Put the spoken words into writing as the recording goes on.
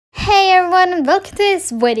everyone and welcome to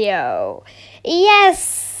this video.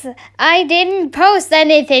 Yes, I didn't post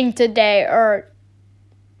anything today, or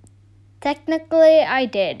technically I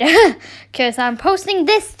did, because I'm posting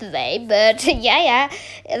this today, but yeah,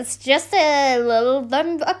 it's just a little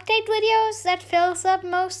dumb update videos that fills up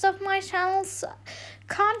most of my channel's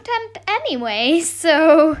content anyway,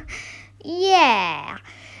 so yeah.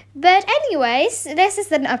 But anyways, this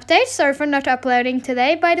is an update. Sorry for not uploading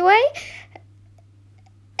today, by the way.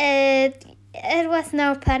 It was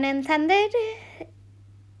no pun intended.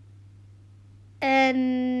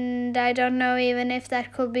 And I don't know even if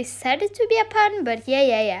that could be said to be a pun, but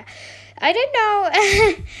yeah. I don't know.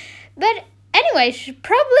 But anyways,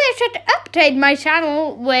 probably I should update my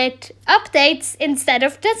channel with updates instead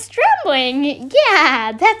of just rambling.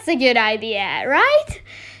 Yeah, that's a good idea, right?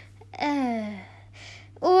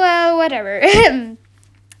 Well, whatever.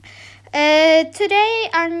 Today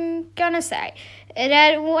I'm gonna say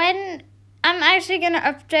that when I'm actually gonna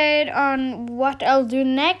update on what I'll do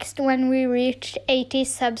next when we reach 80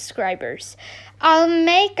 subscribers. I'll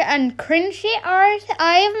make a cringy art.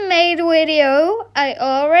 I've made a video. I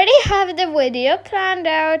already have the video planned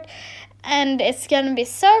out, and it's gonna be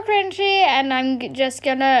so cringy, and I'm just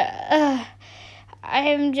gonna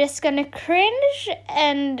cringe.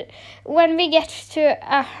 And when we get to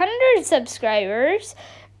 100 subscribers,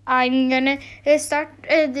 I'm gonna start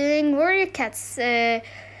doing Warrior Cats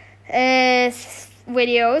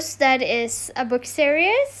videos. That is a book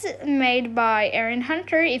series made by Erin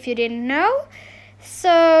Hunter, if you didn't know.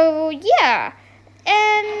 So yeah,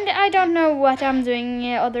 and I don't know what I'm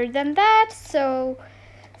doing other than that. So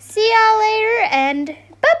see y'all later, and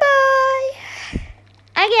bye bye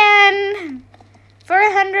again. For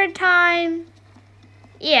 100th time.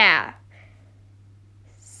 Yeah.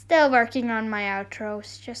 Still working on my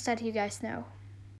outros, just that you guys know.